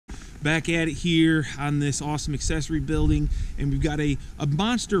Back at it here on this awesome accessory building, and we've got a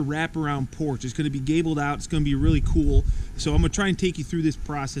monster wraparound porch. It's going to be gabled out. It's going to be really cool. So I'm going to try and take you through this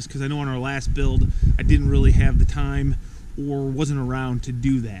process because I know on our last build I didn't really have the time or wasn't around to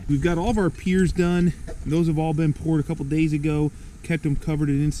do that. We've got all of our piers done. Those have all been poured a couple days ago, kept them covered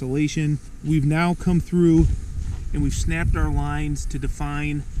in insulation. We've now come through and we've snapped our lines to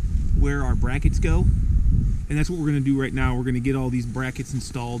define where our brackets go. And that's what we're going to do right now. We're going to get all these brackets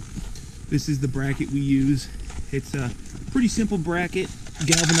installed. This is the bracket we use. It's a pretty simple bracket,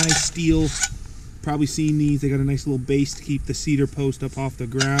 galvanized steel. Probably seen these. They got a nice little base to keep the cedar post up off the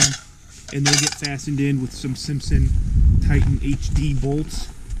ground. And they'll get fastened in with some Simpson Titan HD bolts.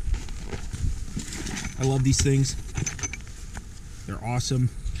 I love these things. They're awesome.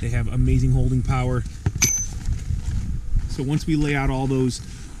 They have amazing holding power. So once we lay out all those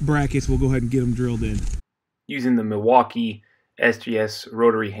brackets, we'll go ahead and get them drilled in. Using the Milwaukee SGS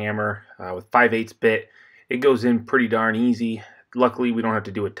rotary hammer with 5/8 bit, it goes in pretty darn easy. Luckily, we don't have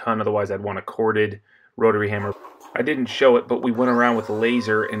to do a ton, otherwise I'd want a corded rotary hammer. I didn't show it, but we went around with a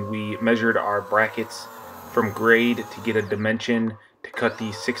laser and we measured our brackets from grade to get a dimension to cut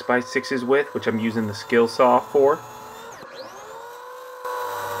these 6x6s with, which I'm using the skill saw for.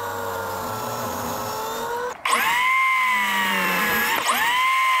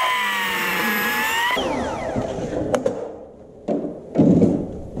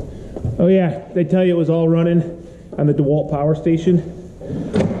 Oh yeah, they tell you it was all running on the DeWalt power station.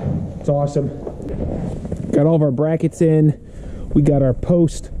 It's awesome. Got all of our brackets in. We got our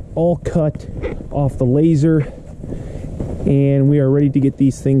post all cut off the laser. And we are ready to get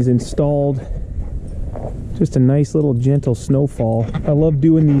these things installed. Just a nice little gentle snowfall. I love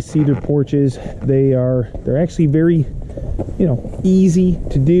doing these cedar porches. They're actually very, easy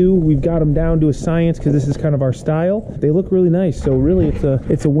to do. We've got them down to a science because this is kind of our style. They look really nice, so really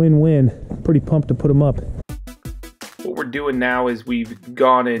it's a win-win. Pretty pumped to put them up. What we're doing now is we've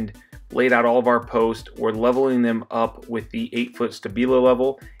gone and laid out all of our posts. We're leveling them up with the 8-foot Stabilo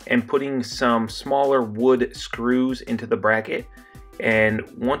level and putting some smaller wood screws into the bracket. And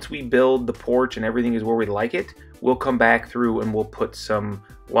once we build the porch and everything is where we like it, we'll come back through and we'll put some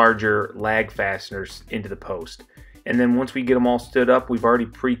larger lag fasteners into the post. And then once we get them all stood up, we've already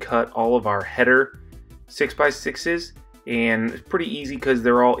pre-cut all of our header 6x6s, and it's pretty easy because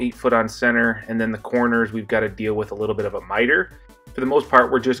they're all 8 foot on center, and then the corners we've got to deal with a little bit of a miter. For the most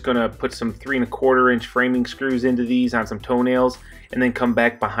part, we're just going to put some 3¼ inch framing screws into these on some toenails, and then come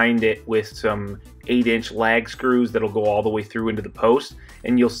back behind it with some 8-inch lag screws that'll go all the way through into the post,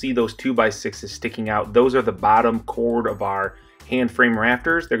 and you'll see those 2x6s sticking out. Those are the bottom chord of our hand frame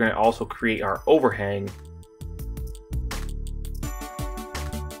rafters. They're going to also create our overhang.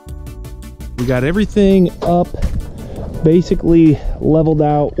 We got everything up, basically leveled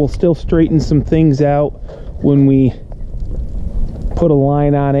out. We'll still straighten some things out when we put a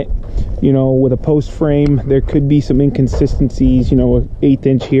line on it. With a post frame, there could be some inconsistencies, an 1/8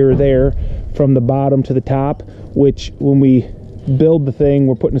 inch here or there from the bottom to the top, which when we build the thing,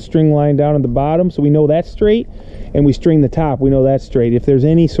 we're putting a string line down at the bottom, so we know that's straight, and we string the top, we know that's straight. If there's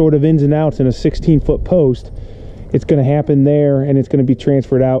any sort of ins and outs in a 16-foot post, it's going to happen there and it's going to be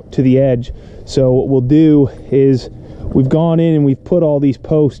transferred out to the edge. So what we'll do is we've gone in and we've put all these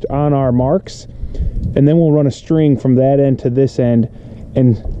posts on our marks, and then we'll run a string from that end to this end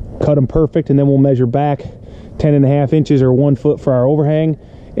and cut them perfect, and then we'll measure back 10.5 inches or 1 foot for our overhang,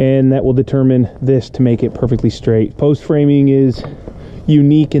 and that will determine this to make it perfectly straight. Post framing is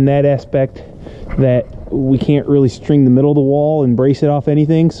unique in that aspect that we can't really string the middle of the wall and brace it off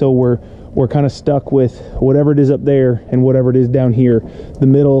anything, so we're kind of stuck with whatever it is up there and whatever it is down here. The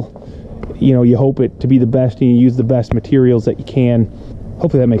middle, you hope it to be the best and you use the best materials that you can.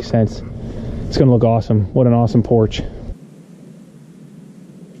 Hopefully that makes sense. It's gonna look awesome. What an awesome porch.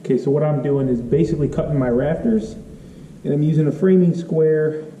 Okay, so what I'm doing is basically cutting my rafters, and I'm using a framing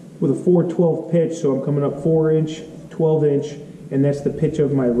square with a 4/12 pitch, so I'm coming up 4 inch, 12 inch, and that's the pitch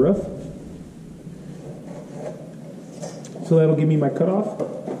of my roof. So that'll give me my cutoff.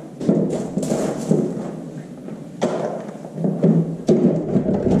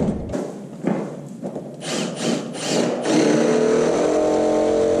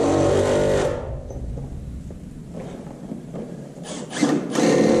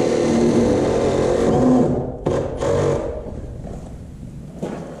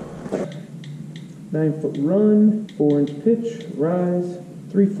 9-foot run, 4-inch pitch, rise,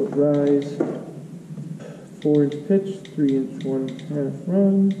 3-foot rise, 4-inch pitch, 3-inch 1/2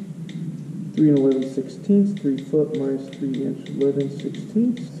 run, 3 11/16, 3 foot minus 3-inch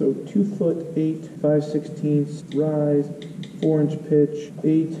 11/16. So 2 foot 8 5/16 rise, 4-inch pitch,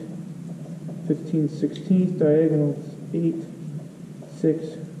 8 15/16, diagonal 8, 6,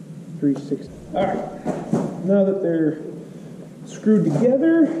 3, 6. All right, now that they're screwed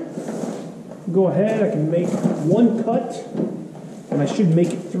together, go ahead, I can make one cut, and I should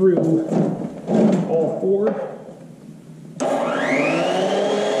make it through all 4.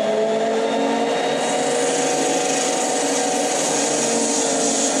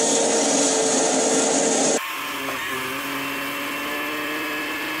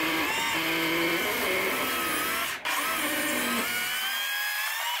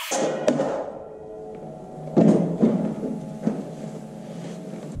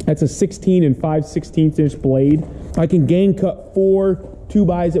 That's a 16 and 5/16 inch blade. I can gang cut 4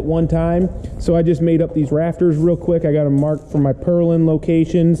 2x at one time. So I just made up these rafters real quick. I got them marked for my purlin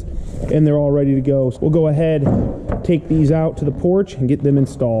locations and they're all ready to go. So we'll go ahead, take these out to the porch and get them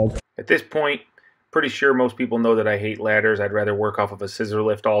installed. At this point, pretty sure most people know that I hate ladders. I'd rather work off of a scissor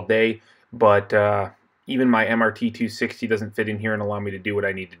lift all day, but even my MRT 260 doesn't fit in here and allow me to do what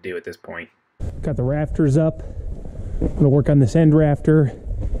I need to do at this point. Got the rafters up. I'm gonna work on this end rafter,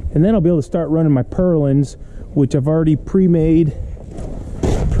 and then I'll be able to start running my purlins, which I've already pre-made,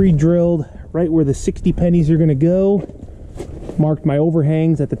 pre-drilled right where the 60 pennies are gonna go. Marked my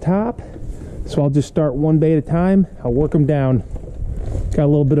overhangs at the top, so I'll just start one bay at a time. I'll work them down. Got a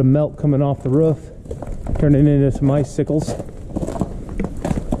little bit of melt coming off the roof, turning into some icicles.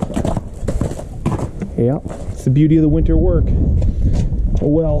 Yeah, it's the beauty of the winter work. Oh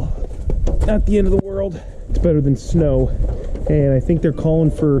well, not the end of the world. It's better than snow. And I think they're calling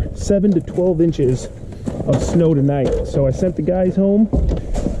for 7 to 12 inches of snow tonight. So I sent the guys home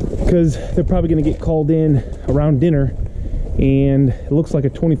because they're probably going to get called in around dinner. And it looks like a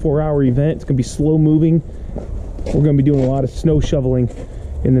 24-hour event. It's going to be slow moving. We're going to be doing a lot of snow shoveling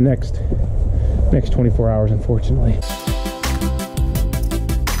in the next 24 hours, unfortunately.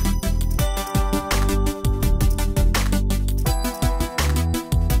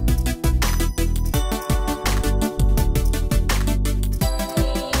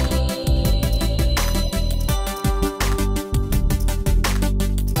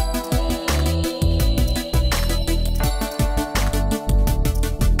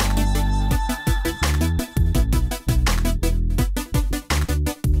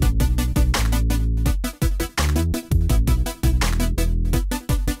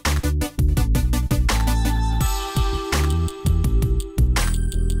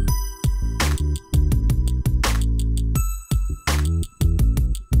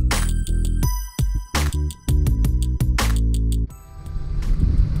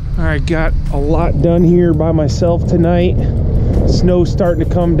 I got a lot done here by myself tonight. Snow's starting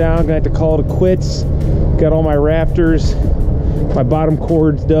to come down. Gonna have to call it quits. Got all my rafters, my bottom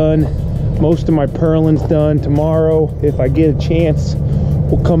cord's done, most of my purlin's done. Tomorrow, if I get a chance,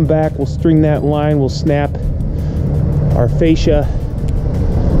 we'll come back, we'll string that line, we'll snap our fascia,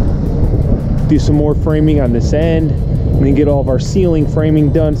 do some more framing on this end, and then get all of our ceiling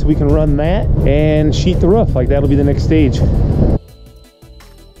framing done so we can run that and sheet the roof. Like, that'll be the next stage.